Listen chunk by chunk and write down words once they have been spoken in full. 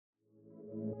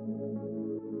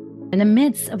In the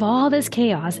midst of all this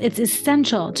chaos, it's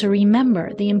essential to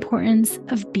remember the importance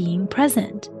of being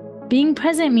present. Being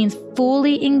present means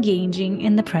fully engaging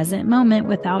in the present moment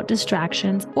without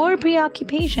distractions or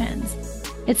preoccupations.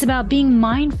 It's about being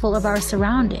mindful of our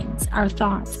surroundings, our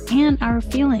thoughts, and our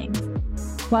feelings.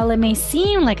 While it may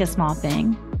seem like a small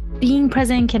thing, being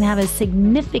present can have a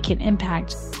significant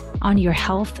impact on your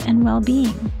health and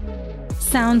well-being.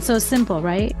 Sounds so simple,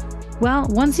 right? Well,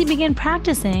 once you begin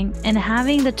practicing and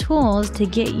having the tools to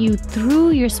get you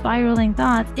through your spiraling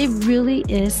thoughts, it really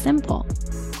is simple.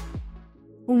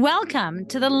 Welcome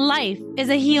to the Life is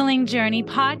a Healing Journey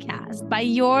podcast by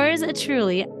yours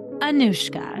truly,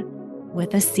 Anushka,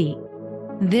 with a C.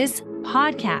 This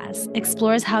podcast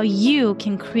explores how you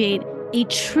can create a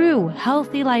true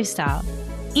healthy lifestyle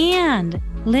and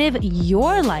live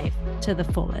your life to the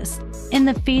fullest in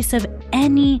the face of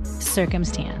any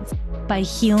circumstance by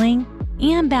healing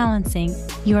and balancing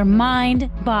your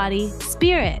mind, body,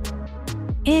 spirit.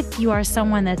 If you are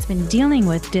someone that's been dealing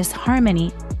with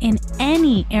disharmony in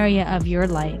any area of your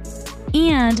life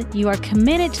and you are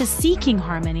committed to seeking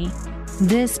harmony,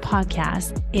 this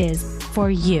podcast is for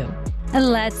you.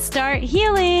 Let's start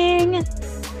healing.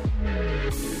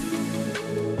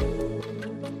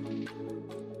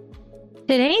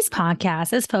 Today's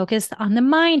podcast is focused on the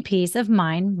mind piece of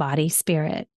mind, body,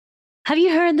 spirit. Have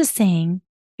you heard the saying,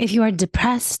 if you are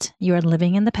depressed, you are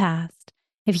living in the past.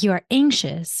 If you are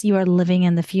anxious, you are living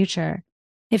in the future.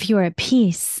 If you are at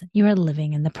peace, you are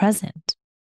living in the present.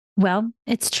 Well,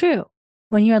 it's true.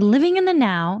 When you are living in the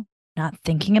now, not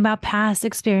thinking about past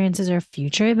experiences or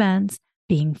future events,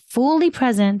 being fully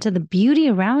present to the beauty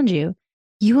around you,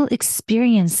 you will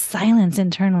experience silence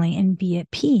internally and be at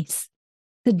peace.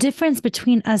 The difference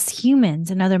between us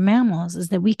humans and other mammals is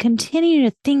that we continue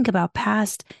to think about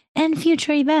past and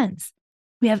future events.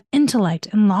 We have intellect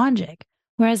and logic,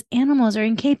 whereas animals are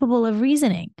incapable of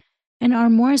reasoning and are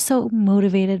more so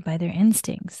motivated by their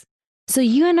instincts. So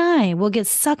you and I will get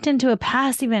sucked into a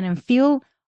past event and feel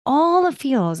all the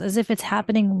feels as if it's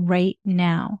happening right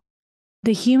now.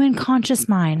 The human conscious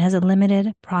mind has a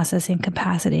limited processing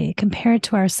capacity compared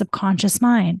to our subconscious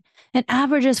mind. It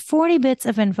averages 40 bits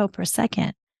of info per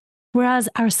second, whereas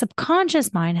our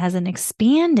subconscious mind has an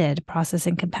expanded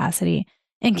processing capacity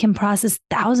and can process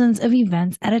thousands of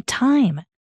events at a time,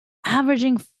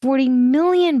 averaging 40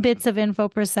 million bits of info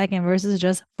per second versus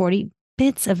just 40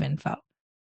 bits of info.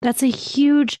 That's a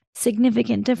huge,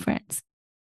 significant difference.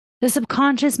 The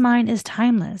subconscious mind is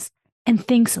timeless and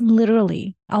thinks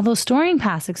literally, although storing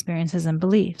past experiences and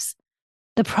beliefs.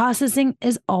 The processing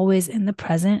is always in the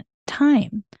present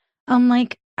time,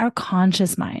 unlike our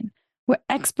conscious mind, where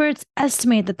experts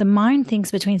estimate that the mind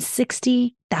thinks between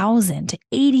 60,000 to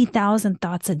 80,000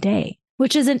 thoughts a day,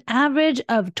 which is an average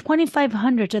of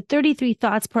 2,500 to 33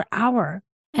 thoughts per hour.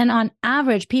 And on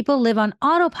average, people live on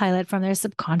autopilot from their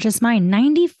subconscious mind,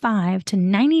 95 to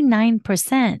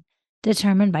 99%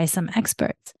 determined by some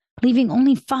experts, leaving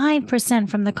only 5%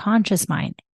 from the conscious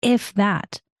mind, if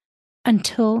that,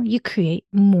 until you create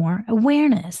more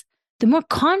awareness. The more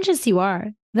conscious you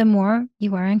are, the more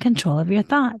you are in control of your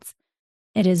thoughts.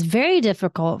 It is very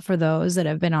difficult for those that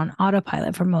have been on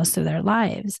autopilot for most of their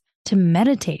lives to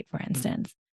meditate, for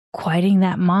instance. Quieting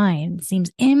that mind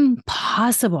seems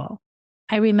impossible.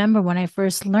 I remember when I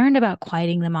first learned about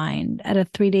quieting the mind at a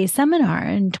 3-day seminar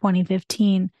in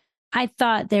 2015, I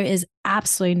thought there is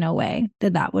absolutely no way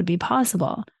that that would be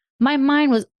possible. My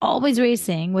mind was always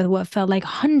racing with what felt like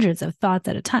hundreds of thoughts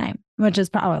at a time, which is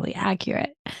probably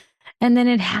accurate. And then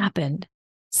it happened.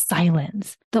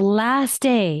 Silence. The last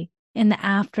day in the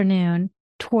afternoon,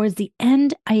 towards the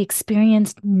end, I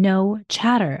experienced no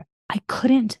chatter. I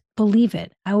couldn't believe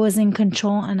it. I was in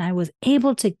control and I was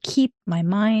able to keep my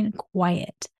mind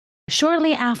quiet.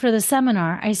 Shortly after the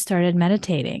seminar, I started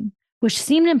meditating, which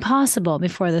seemed impossible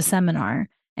before the seminar.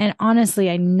 And honestly,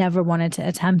 I never wanted to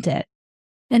attempt it.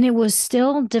 And it was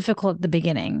still difficult at the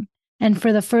beginning. And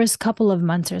for the first couple of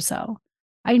months or so,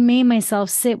 I made myself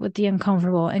sit with the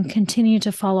uncomfortable and continue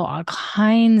to follow all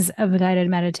kinds of guided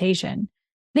meditation,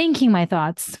 thanking my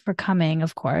thoughts for coming,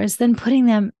 of course, then putting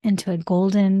them into a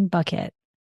golden bucket.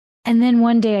 And then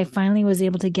one day I finally was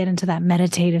able to get into that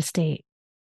meditative state.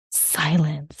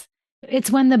 Silence. It's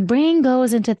when the brain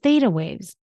goes into theta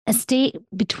waves, a state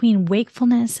between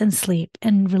wakefulness and sleep,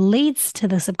 and relates to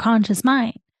the subconscious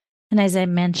mind. And as I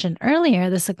mentioned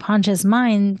earlier, the subconscious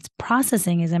mind's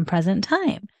processing is in present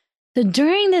time. So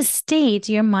during this state,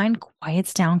 your mind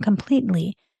quiets down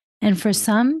completely. And for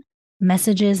some,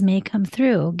 messages may come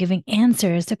through, giving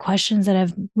answers to questions that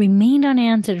have remained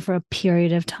unanswered for a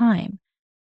period of time.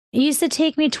 It used to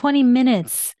take me 20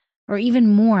 minutes or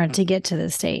even more to get to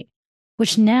this state,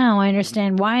 which now I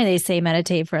understand why they say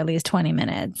meditate for at least 20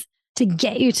 minutes to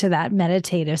get you to that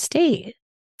meditative state,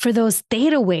 for those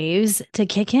theta waves to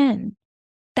kick in.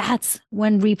 That's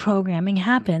when reprogramming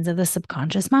happens of the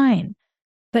subconscious mind.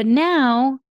 But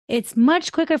now it's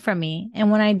much quicker for me. And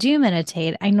when I do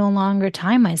meditate, I no longer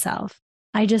time myself.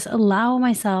 I just allow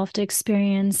myself to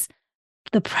experience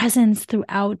the presence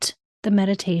throughout the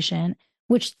meditation,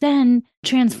 which then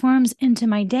transforms into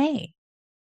my day.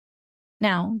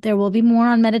 Now, there will be more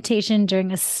on meditation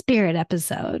during a spirit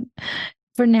episode.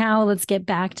 For now, let's get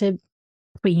back to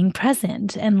being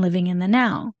present and living in the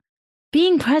now.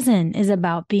 Being present is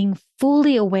about being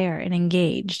fully aware and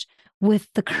engaged with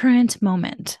the current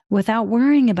moment without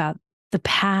worrying about the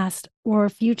past or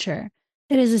future.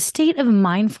 It is a state of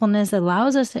mindfulness that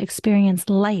allows us to experience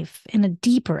life in a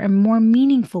deeper and more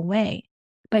meaningful way.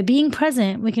 By being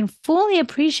present, we can fully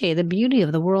appreciate the beauty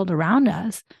of the world around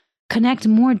us, connect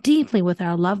more deeply with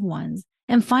our loved ones,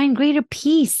 and find greater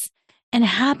peace and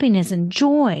happiness and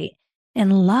joy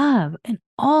and love and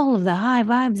all of the high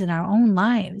vibes in our own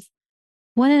lives.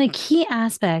 One of the key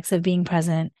aspects of being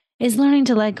present is learning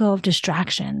to let go of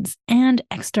distractions and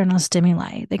external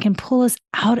stimuli that can pull us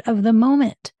out of the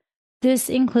moment. This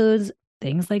includes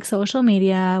things like social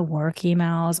media, work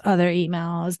emails, other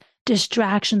emails,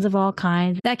 distractions of all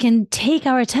kinds that can take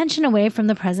our attention away from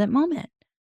the present moment.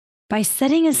 By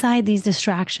setting aside these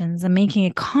distractions and making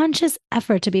a conscious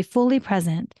effort to be fully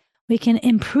present, we can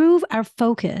improve our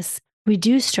focus,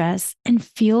 reduce stress, and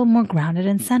feel more grounded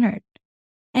and centered.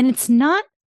 And it's not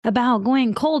about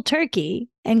going cold turkey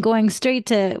and going straight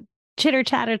to chitter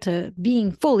chatter to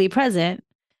being fully present,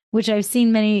 which I've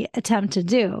seen many attempt to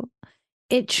do.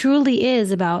 It truly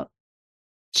is about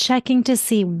checking to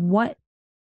see what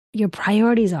your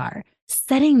priorities are,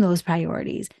 setting those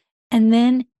priorities, and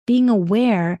then being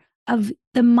aware of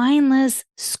the mindless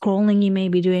scrolling you may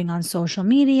be doing on social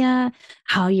media,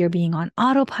 how you're being on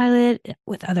autopilot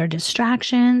with other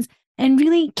distractions, and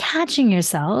really catching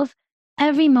yourself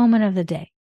every moment of the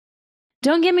day.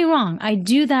 Don't get me wrong, I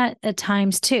do that at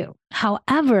times too.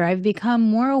 However, I've become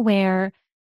more aware,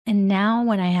 and now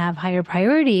when I have higher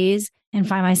priorities and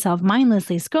find myself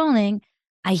mindlessly scrolling,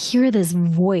 I hear this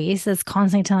voice that's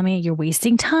constantly telling me, you're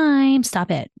wasting time, stop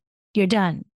it, you're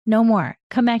done, no more,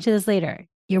 come back to this later,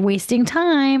 you're wasting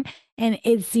time. And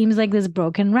it seems like this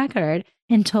broken record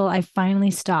until I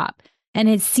finally stop. And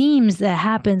it seems that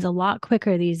happens a lot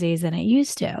quicker these days than it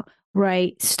used to,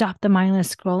 right? Stop the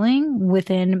mindless scrolling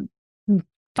within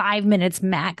 5 minutes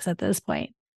max at this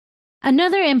point.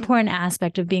 Another important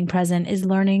aspect of being present is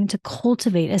learning to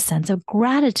cultivate a sense of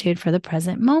gratitude for the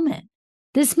present moment.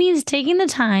 This means taking the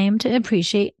time to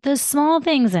appreciate the small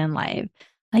things in life,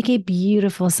 like a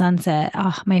beautiful sunset,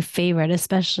 my favorite,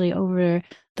 especially over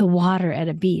the water at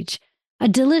a beach, a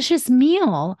delicious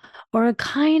meal, or a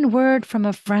kind word from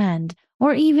a friend,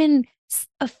 or even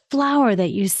a flower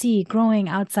that you see growing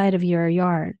outside of your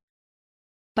yard.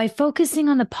 By focusing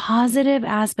on the positive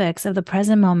aspects of the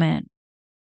present moment,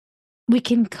 we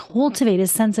can cultivate a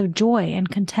sense of joy and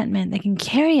contentment that can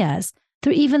carry us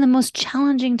through even the most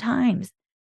challenging times.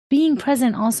 Being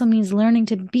present also means learning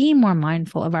to be more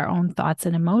mindful of our own thoughts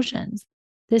and emotions.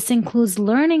 This includes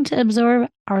learning to absorb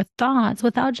our thoughts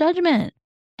without judgment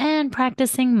and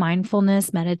practicing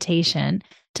mindfulness meditation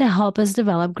to help us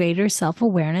develop greater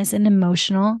self-awareness and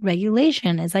emotional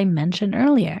regulation, as I mentioned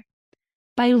earlier.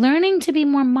 By learning to be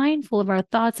more mindful of our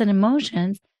thoughts and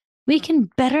emotions, we can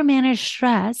better manage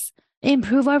stress,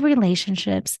 improve our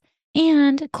relationships,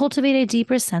 and cultivate a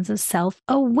deeper sense of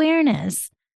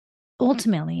self-awareness.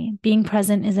 Ultimately, being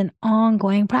present is an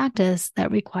ongoing practice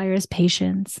that requires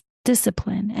patience,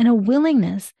 discipline, and a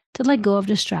willingness to let go of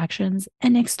distractions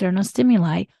and external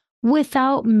stimuli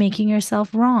without making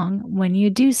yourself wrong when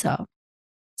you do so.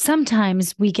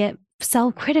 Sometimes we get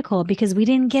self-critical because we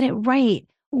didn't get it right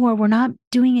or we're not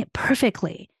doing it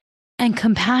perfectly. And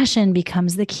compassion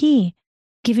becomes the key,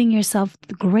 giving yourself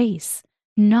the grace,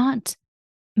 not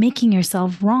making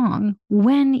yourself wrong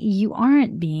when you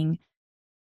aren't being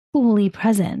fully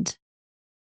present.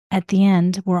 At the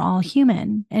end, we're all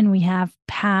human and we have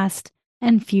past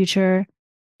and future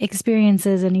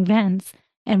experiences and events,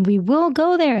 and we will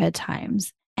go there at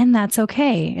times, and that's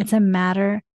okay. It's a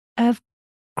matter of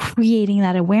creating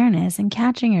that awareness and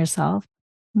catching yourself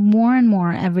more and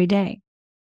more every day.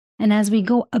 And as we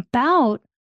go about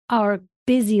our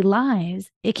busy lives,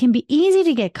 it can be easy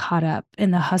to get caught up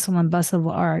in the hustle and bustle of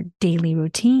our daily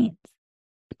routines.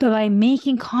 But by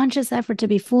making conscious effort to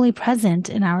be fully present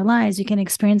in our lives, we can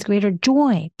experience greater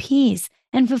joy, peace,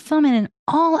 and fulfillment in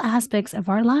all aspects of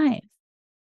our lives.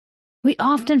 We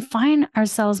often find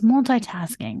ourselves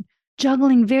multitasking,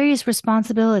 juggling various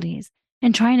responsibilities,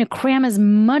 and trying to cram as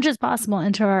much as possible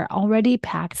into our already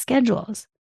packed schedules.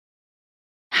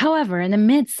 However, in the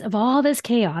midst of all this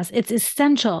chaos, it's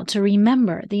essential to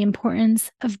remember the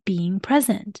importance of being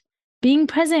present. Being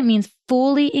present means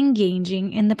fully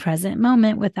engaging in the present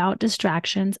moment without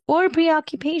distractions or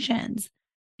preoccupations.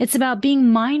 It's about being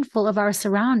mindful of our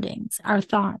surroundings, our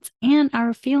thoughts, and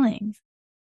our feelings.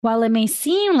 While it may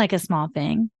seem like a small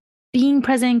thing, being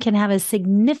present can have a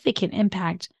significant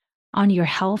impact on your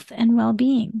health and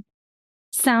well-being.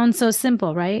 Sounds so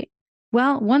simple, right?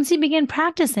 Well, once you begin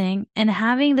practicing and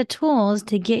having the tools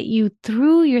to get you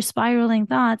through your spiraling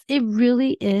thoughts, it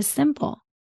really is simple.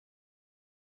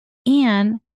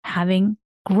 And having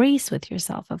grace with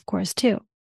yourself, of course, too.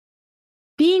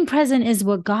 Being present is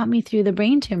what got me through the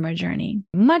brain tumor journey,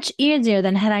 much easier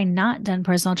than had I not done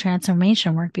personal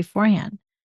transformation work beforehand.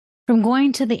 From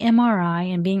going to the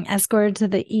MRI and being escorted to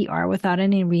the ER without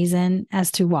any reason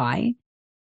as to why,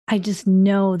 I just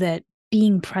know that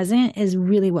being present is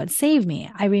really what saved me.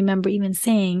 I remember even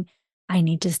saying, I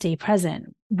need to stay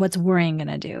present. What's worrying going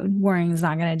to do? Worrying is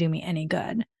not going to do me any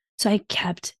good. So I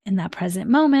kept in that present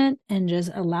moment and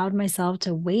just allowed myself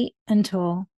to wait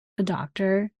until the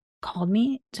doctor called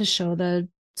me to show the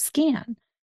scan.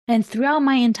 And throughout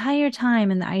my entire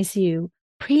time in the ICU,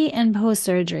 pre and post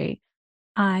surgery,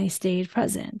 I stayed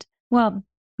present. Well,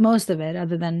 most of it,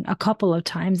 other than a couple of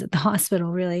times at the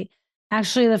hospital, really.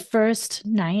 Actually, the first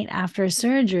night after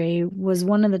surgery was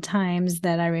one of the times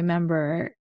that I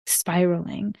remember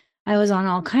spiraling. I was on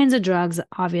all kinds of drugs,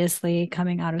 obviously,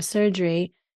 coming out of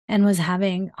surgery, and was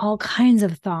having all kinds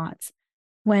of thoughts.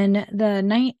 When the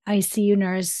night ICU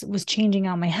nurse was changing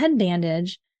out my head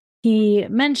bandage, he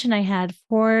mentioned I had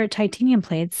 4 titanium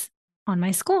plates on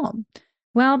my skull.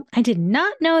 Well, I did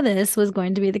not know this was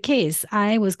going to be the case.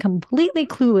 I was completely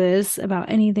clueless about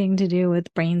anything to do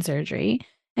with brain surgery.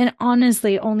 And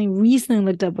honestly, only recently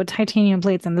looked up what titanium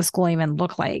plates in the skull even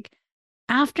look like.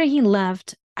 After he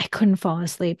left, I couldn't fall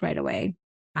asleep right away.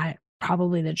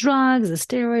 Probably the drugs, the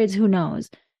steroids, who knows?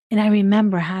 And I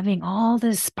remember having all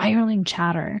this spiraling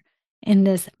chatter in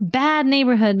this bad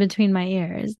neighborhood between my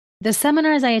ears. The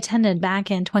seminars I attended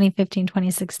back in 2015,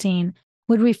 2016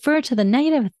 would refer to the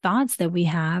negative thoughts that we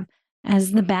have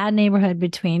as the bad neighborhood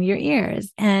between your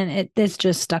ears. And this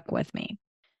just stuck with me.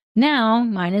 Now,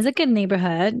 mine is a good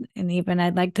neighborhood, and even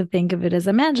I'd like to think of it as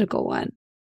a magical one.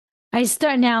 I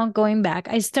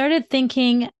started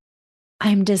thinking,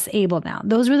 I'm disabled now.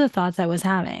 Those were the thoughts I was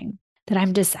having, that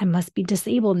I must be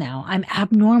disabled now. I'm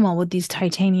abnormal with these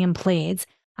titanium plates.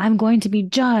 I'm going to be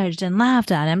judged and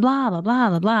laughed at and blah, blah, blah,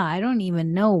 blah, blah. I don't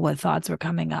even know what thoughts were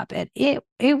coming up. It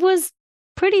was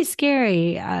pretty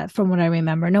scary from what I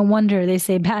remember. No wonder they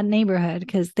say bad neighborhood,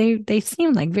 because they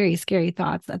seemed like very scary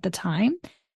thoughts at the time.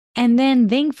 And then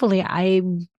thankfully, I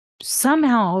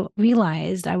somehow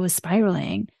realized I was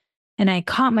spiraling, and I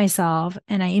caught myself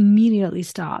and I immediately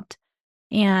stopped.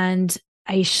 And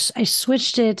I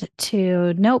switched it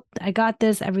to, nope, I got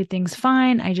this. Everything's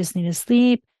fine. I just need to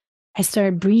sleep. I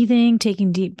started breathing,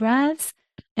 taking deep breaths.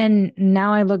 And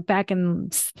now I look back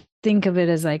and think of it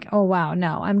as like, oh, wow,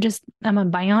 no, I'm a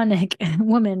bionic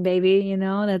woman, baby.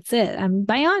 That's it. I'm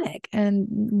bionic. And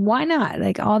why not?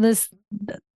 Like all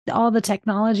the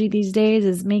technology these days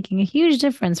is making a huge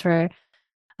difference for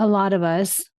a lot of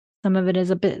us. Some of it is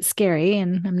a bit scary,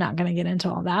 and I'm not going to get into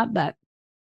all that, but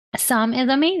some is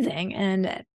amazing.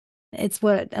 And it's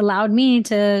what allowed me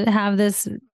to have this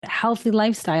healthy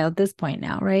lifestyle at this point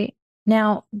now, right?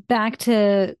 Now, back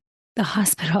to the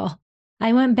hospital.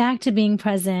 I went back to being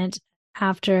present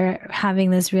after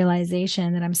having this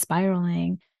realization that I'm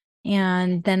spiraling.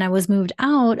 And then I was moved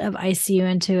out of ICU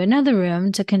into another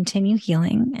room to continue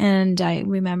healing. And I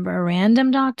remember a random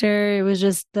doctor. It was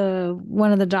just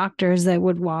one of the doctors that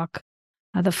would walk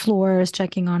the floors,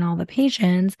 checking on all the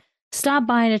patients, stopped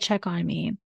by to check on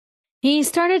me. He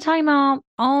started talking about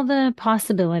all the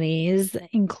possibilities,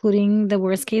 including the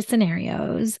worst case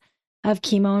scenarios of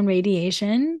chemo and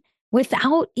radiation,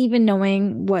 without even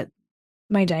knowing what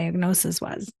my diagnosis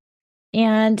was.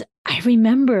 And I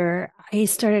remember I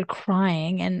started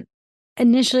crying, and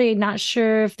initially not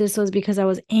sure if this was because I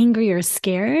was angry or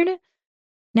scared.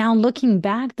 Now looking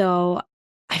back though,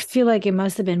 I feel like it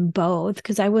must have been both,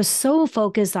 because I was so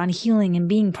focused on healing and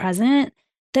being present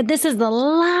that this is the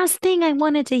last thing I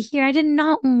wanted to hear. I did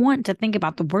not want to think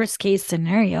about the worst case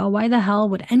scenario. Why the hell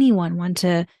would anyone want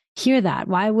to hear that?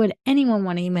 Why would anyone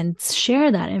want to even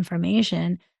share that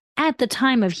information at the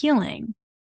time of healing?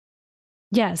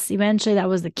 Yes, eventually that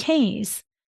was the case.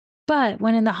 But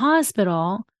when in the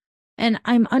hospital and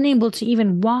I'm unable to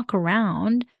even walk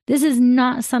around, this is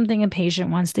not something a patient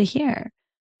wants to hear.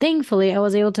 Thankfully, I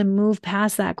was able to move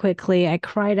past that quickly. I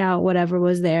cried out whatever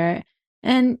was there,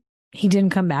 and he didn't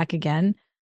come back again.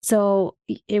 So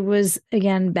it was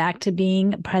again back to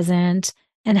being present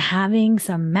and having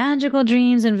some magical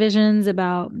dreams and visions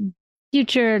about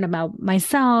future and about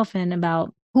myself and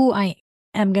about who I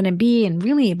am going to be and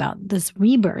really about this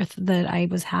rebirth that I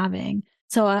was having.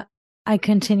 So I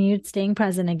continued staying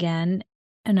present again,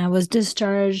 and I was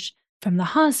discharged from the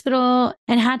hospital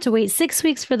and had to wait 6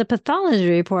 weeks for the pathology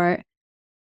report.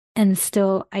 And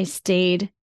still, I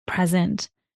stayed present,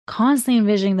 constantly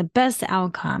envisioning the best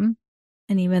outcome.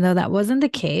 And even though that wasn't the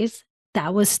case,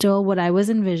 that was still what I was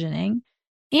envisioning.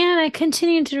 And I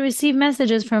continued to receive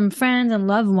messages from friends and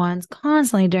loved ones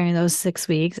constantly during those 6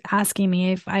 weeks, asking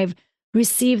me if I've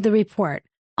received the report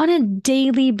on a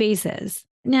daily basis.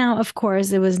 Now, of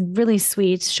course, it was really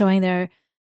sweet showing their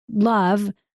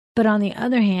love. But on the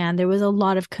other hand, there was a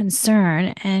lot of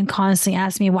concern and constantly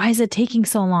asked me, why is it taking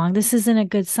so long? This isn't a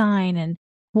good sign and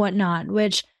whatnot,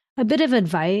 which a bit of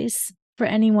advice for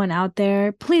anyone out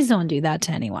there, please don't do that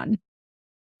to anyone.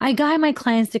 I guide my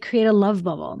clients to create a love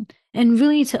bubble and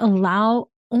really to allow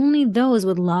only those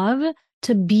with love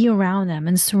to be around them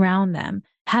and surround them,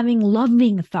 having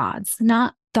loving thoughts,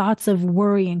 not thoughts of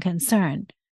worry and concern.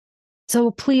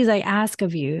 So please, I ask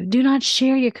of you, do not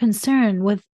share your concern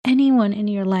with anyone in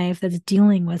your life that's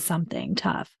dealing with something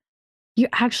tough. You're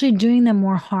actually doing them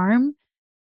more harm,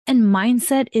 and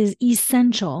mindset is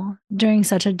essential during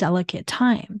such a delicate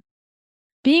time.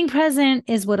 Being present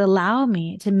is what allowed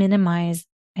me to minimize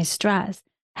my stress,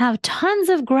 have tons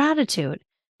of gratitude,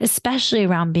 especially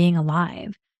around being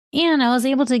alive. And I was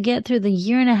able to get through the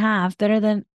 1.5 years better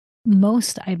than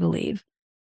most, I believe.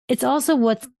 It's also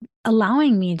what's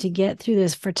allowing me to get through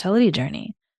this fertility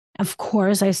journey. Of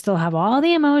course, I still have all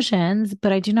the emotions,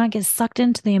 but I do not get sucked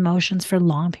into the emotions for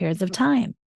long periods of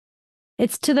time.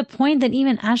 It's to the point that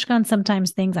even Ashkan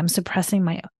sometimes thinks I'm suppressing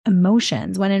my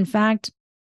emotions, when in fact,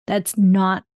 that's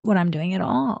not what I'm doing at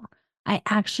all. I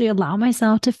actually allow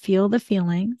myself to feel the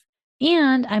feelings,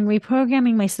 and I'm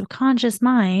reprogramming my subconscious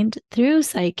mind through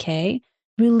Psych-K,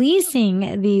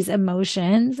 releasing these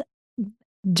emotions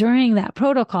during that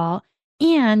protocol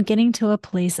and getting to a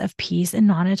place of peace and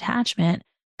non-attachment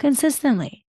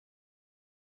consistently.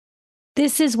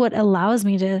 This is what allows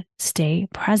me to stay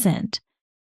present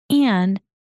and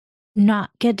not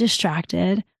get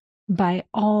distracted by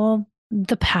all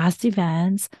the past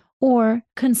events or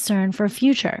concern for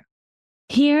future.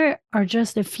 Here are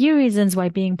just a few reasons why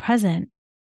being present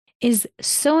is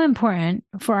so important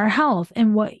for our health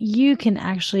and what you can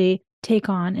actually take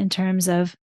on in terms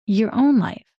of your own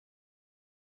life.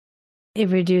 It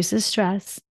reduces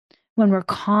stress. When we're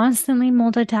constantly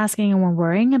multitasking and we're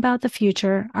worrying about the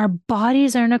future, our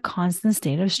bodies are in a constant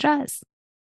state of stress.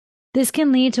 This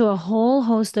can lead to a whole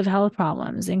host of health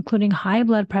problems, including high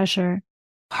blood pressure,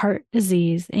 heart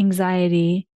disease,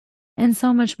 anxiety, and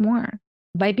so much more.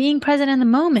 By being present in the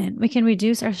moment, we can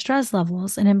reduce our stress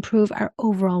levels and improve our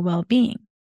overall well-being.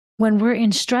 When we're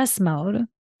in stress mode,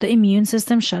 the immune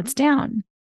system shuts down.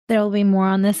 There will be more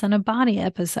on this on a body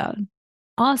episode.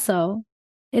 Also,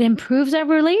 it improves our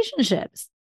relationships.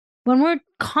 When we're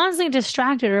constantly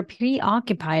distracted or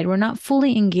preoccupied, we're not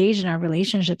fully engaged in our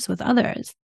relationships with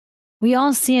others. We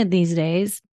all see it these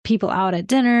days. People out at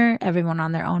dinner, everyone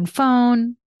on their own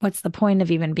phone. What's the point of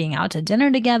even being out to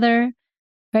dinner together,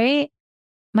 right?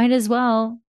 Might as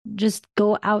well just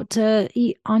go out to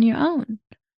eat on your own.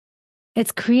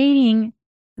 It's creating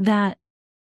that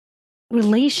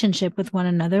relationship with one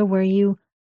another where you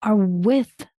are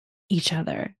with each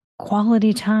other,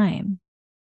 quality time,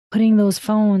 putting those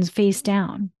phones face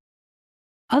down.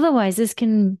 Otherwise, this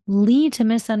can lead to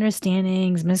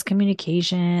misunderstandings,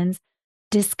 miscommunications,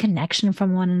 disconnection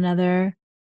from one another.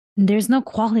 There's no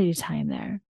quality time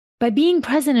there. By being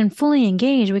present and fully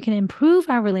engaged, we can improve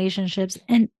our relationships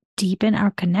and deepen our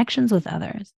connections with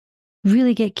others.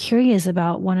 Really get curious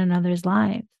about one another's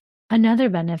lives. Another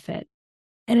benefit,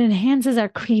 it enhances our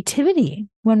creativity.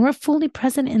 When we're fully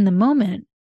present in the moment,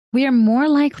 we are more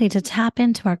likely to tap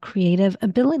into our creative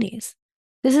abilities.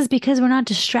 This is because we're not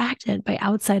distracted by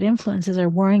outside influences or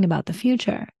worrying about the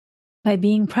future. By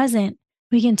being present,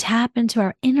 we can tap into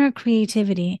our inner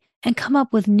creativity and come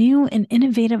up with new and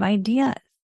innovative ideas.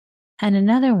 And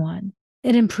another one,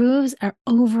 it improves our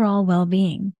overall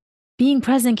well-being. Being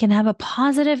present can have a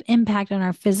positive impact on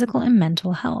our physical and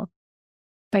mental health.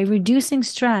 By reducing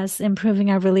stress,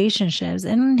 improving our relationships,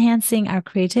 and enhancing our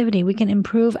creativity, we can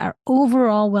improve our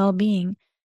overall well-being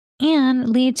and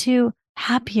lead to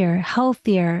happier,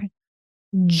 healthier,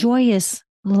 joyous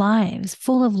lives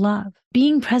full of love.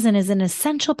 Being present is an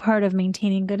essential part of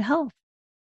maintaining good health.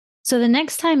 So the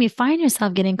next time you find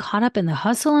yourself getting caught up in the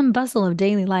hustle and bustle of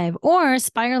daily life or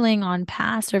spiraling on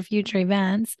past or future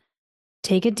events,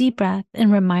 take a deep breath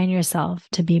and remind yourself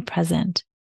to be present.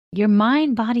 Your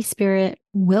mind, body, spirit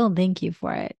will thank you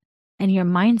for it, and your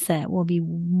mindset will be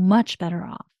much better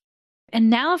off. And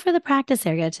now for the practice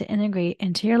area to integrate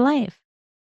into your life.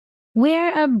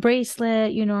 Wear a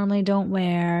bracelet you normally don't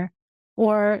wear,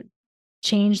 or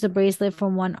change the bracelet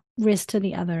from one wrist to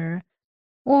the other,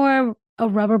 or a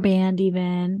rubber band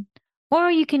even, or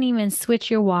you can even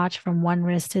switch your watch from one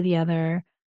wrist to the other.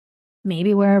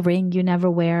 Maybe wear a ring you never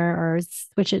wear or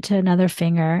switch it to another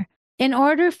finger in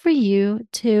order for you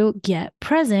to get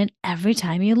present every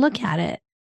time you look at it,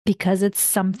 because it's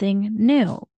something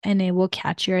new and it will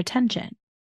catch your attention.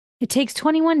 It takes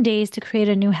 21 days to create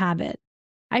a new habit.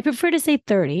 I prefer to say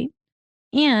 30.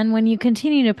 And when you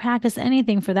continue to practice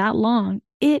anything for that long,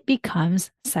 it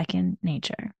becomes second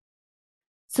nature.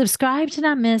 Subscribe to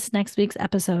not miss next week's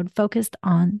episode focused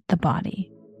on the body.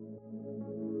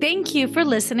 Thank you for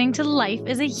listening to Life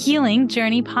is a Healing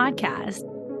Journey podcast.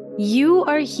 You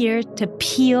are here to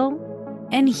peel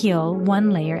and heal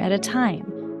one layer at a time,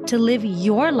 to live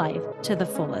your life to the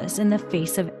fullest in the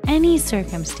face of any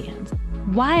circumstance,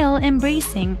 while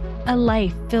embracing a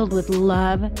life filled with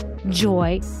love,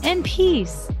 joy, and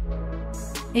peace.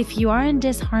 If you are in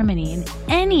disharmony in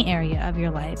any area of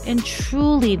your life and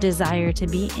truly desire to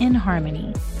be in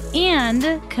harmony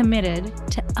and committed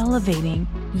to elevating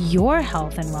your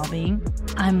health and well-being,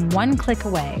 I'm one click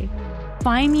away.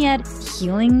 Find me at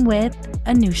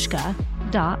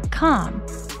healingwithanushka.com.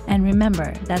 And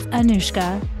remember, that's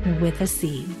Anushka with a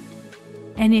C.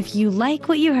 And if you like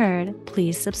what you heard,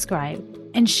 please subscribe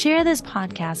and share this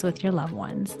podcast with your loved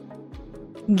ones.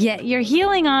 Get your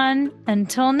healing on.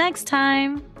 Until next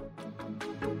time.